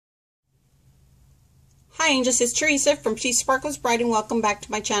Hi Angels, it's Teresa from SparkleBrite and welcome back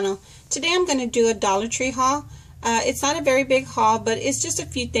to my channel. Today I'm going to do a Dollar Tree haul. It's not a very big haul, but it's just a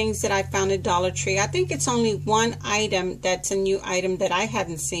few things that I found at Dollar Tree. I think it's only one item that's a new item that I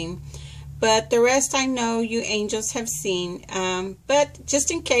hadn't seen. But the rest I know you angels have seen. But just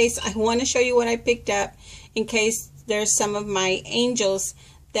in case, I want to show you what I picked up in case there's some of my angels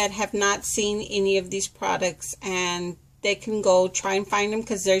that have not seen any of these products, and they can go try and find them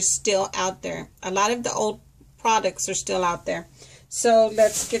because they're still out there. A lot of the old products are still out there. So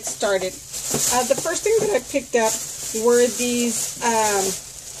let's get started. The first thing that I picked up were these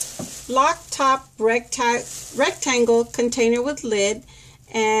lock top rectangle container with lid,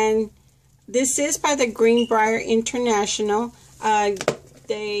 and this is by the Greenbrier International.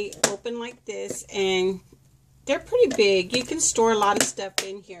 They open like this and they're pretty big. You can store a lot of stuff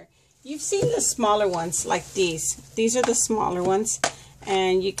in here. You've seen the smaller ones like these. These are the smaller ones,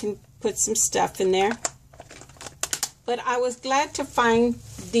 and you can put some stuff in there. But I was glad to find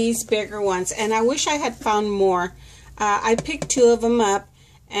these bigger ones, and I wish I had found more. I picked two of them up,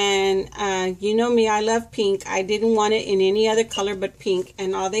 and you know me, I love pink. I didn't want it in any other color but pink,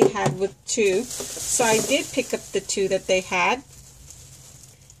 and all they had was two. So I did pick up the two that they had.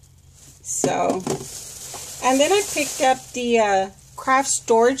 So, and then I picked up the craft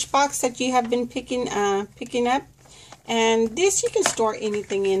storage box that you have been picking up, and this you can store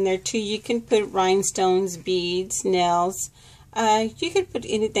anything in there too. You can put rhinestones, beads, nails, you can put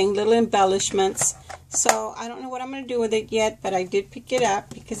anything, little embellishments. So I don't know what I'm going to do with it yet, but I did pick it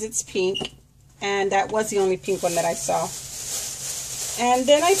up because it's pink, and that was the only pink one that I saw. And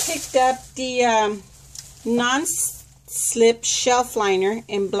then I picked up the non-slip shelf liner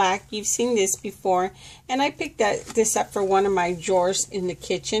in black. You've seen this before, and I picked this up for one of my drawers in the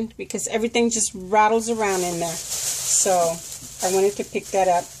kitchen because everything just rattles around in there, so I wanted to pick that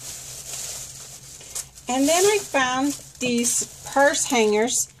up. And then I found these purse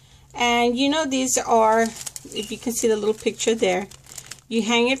hangers, and you know, these are, if you can see the little picture there, you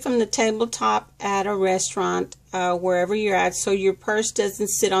hang it from the tabletop at a restaurant, wherever you're at, so your purse doesn't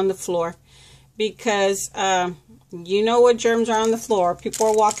sit on the floor, because you know what germs are on the floor. People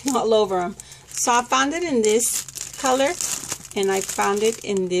are walking all over them. So I found it in this color, and I found it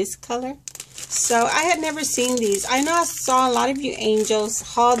in this color. So I had never seen these. I know I saw a lot of you angels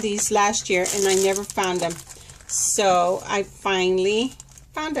haul these last year, and I never found them. So I finally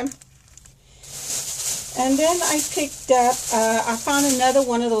found them. And then I picked up, I found another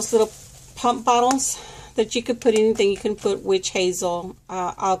one of those little pump bottles that you could put anything. You can put witch hazel,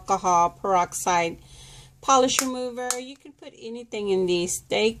 alcohol, peroxide, polish remover. You can put anything in these.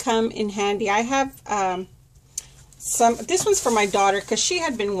 They come in handy. I have this one's for my daughter because she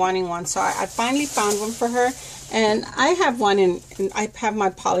had been wanting one, so I finally found one for her. And I have one and I have my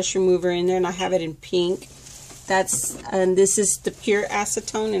polish remover in there, and I have it in pink. And this is the pure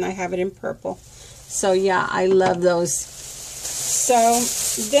acetone, and I have it in purple. So yeah, I love those. So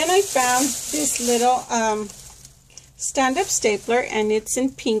then I found this little stand-up stapler, and it's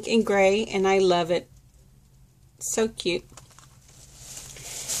in pink and gray, and I love it. So cute.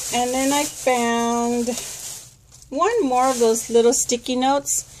 And then I found one more of those little sticky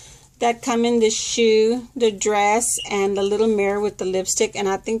notes that come in the shoe, the dress, and the little mirror with the lipstick, and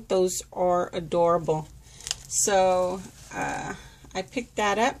I think those are adorable. So I picked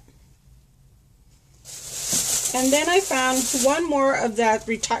that up. And then I found one more of that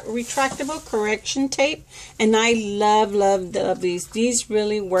retractable correction tape, and I love these. These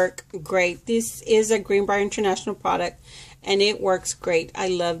really work great. This is a Greenbrier International product, and it works great. I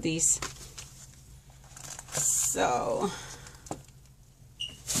love these. So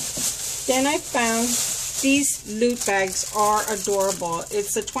then I found these loot bags are adorable.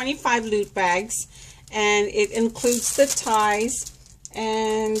 It's a 25 loot bags, and it includes the ties.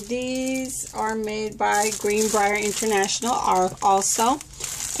 And these are made by Greenbrier International also.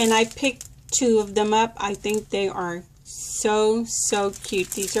 And I picked two of them up. I think they are so cute.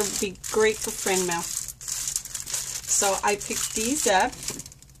 These are be great for friend mail. So I picked these up.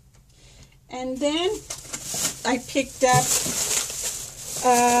 And then I picked up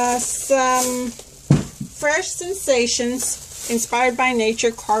some Fresh Sensations Inspired by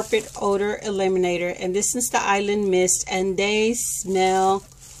Nature Carpet Odor Eliminator, and this is the Island Mist, and they smell,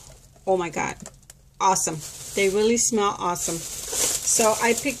 oh my god, awesome. They really smell awesome. So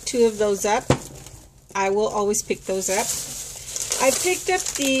I picked two of those up. I will always pick those up. I picked up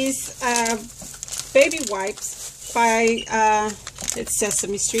these baby wipes by it's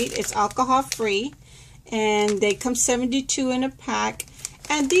Sesame Street. It's alcohol free, and they come 72 in a pack.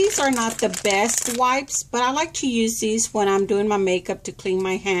 And these are not the best wipes, but I like to use these when I'm doing my makeup to clean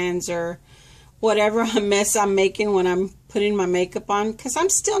my hands or whatever mess I'm making when I'm putting my makeup on, because I'm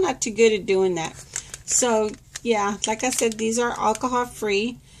still not too good at doing that. So yeah, like I said, these are alcohol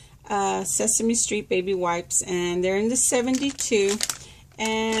free Sesame Street baby wipes, and they're in the 72.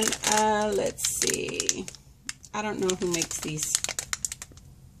 And let's see, I don't know who makes these.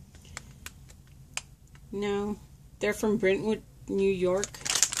 No, they're from Brentwood, New York.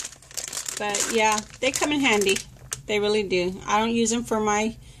 But yeah, they come in handy. They really do. I don't use them for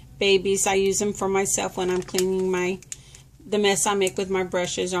my babies. I use them for myself when I'm cleaning the mess I make with my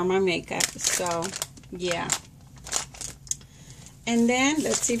brushes or my makeup. So yeah. And then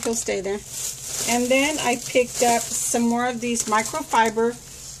let's see if he'll stay there. And then I picked up some more of these microfiber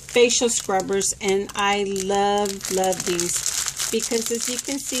facial scrubbers, and I love these, because as you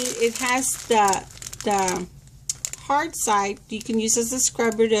can see, it has the hard side you can use as a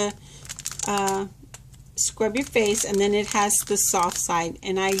scrubber to scrub your face, and then it has the soft side,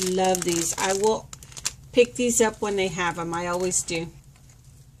 and I love these. I will pick these up when they have them. I always do.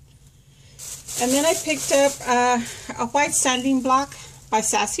 And then I picked up a white sanding block by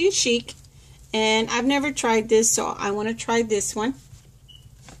Sassy and Chic, and I've never tried this, so I want to try this one.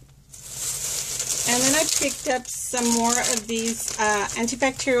 And then I picked up some more of these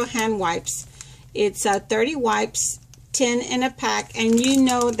antibacterial hand wipes. It's 30 wipes, 10 in a pack, and you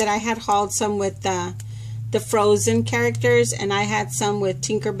know that I had hauled some with the Frozen characters, and I had some with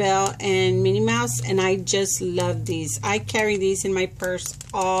Tinkerbell and Minnie Mouse, and I just love these. I carry these in my purse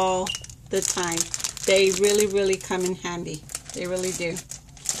all the time. They really come in handy. They really do.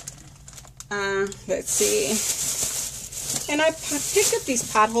 Let's see. And I picked up these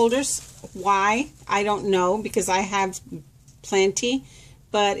pot holders. Why? I don't know, because I have plenty,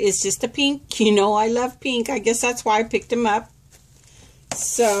 but it's just a pink. You know I love pink. I guess that's why I picked them up.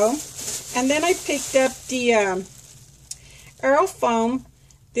 So, and then I picked up the Earl Foam.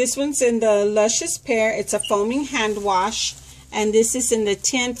 This one's in the Luscious Pear. It's a foaming hand wash, and this is in the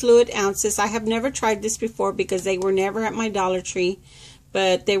 10 fluid ounces. I have never tried this before because they were never at my Dollar Tree,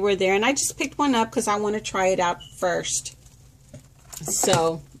 but they were there, and I just picked one up because I want to try it out first.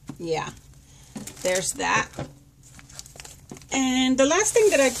 So yeah, there's that. And the last thing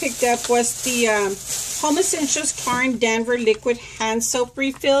that I picked up was the Home Essentials Clarins Danver Liquid Hand Soap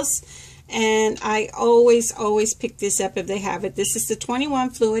Refills. And I always pick this up if they have it. This is the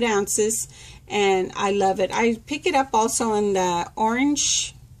 21 fluid ounces, and I love it. I pick it up also in the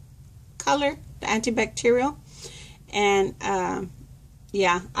orange color, the antibacterial. And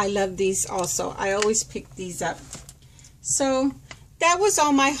yeah, I love these also. I always pick these up. So that was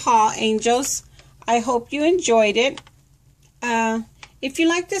all my haul, angels. I hope you enjoyed it. If you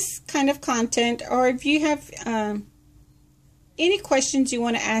like this kind of content, or if you have any questions you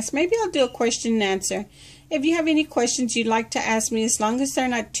want to ask, maybe I'll do a question and answer. If you have any questions you'd like to ask me, as long as they're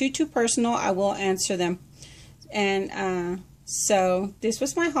not too personal, I will answer them. And so this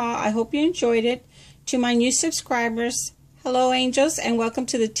was my haul. I hope you enjoyed it. To my new subscribers, hello angels, and welcome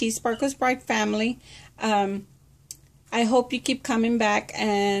to the SparkleBrite family. I hope you keep coming back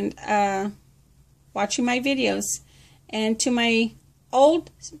and watching my videos. And to my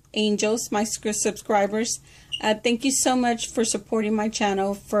old angels, my subscribers, thank you so much for supporting my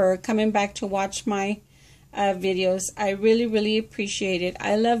channel, for coming back to watch my videos. I really appreciate it.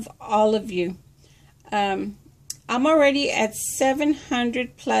 I love all of you. I'm already at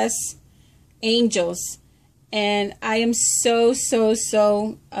 700 plus angels, and I am so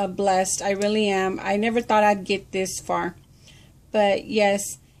blessed. I really am. I never thought I'd get this far. But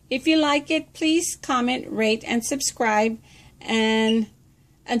yes, if you like it, please comment, rate, and subscribe. And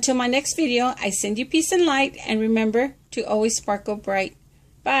until my next video, I send you peace and light. And remember to always sparkle bright.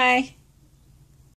 Bye.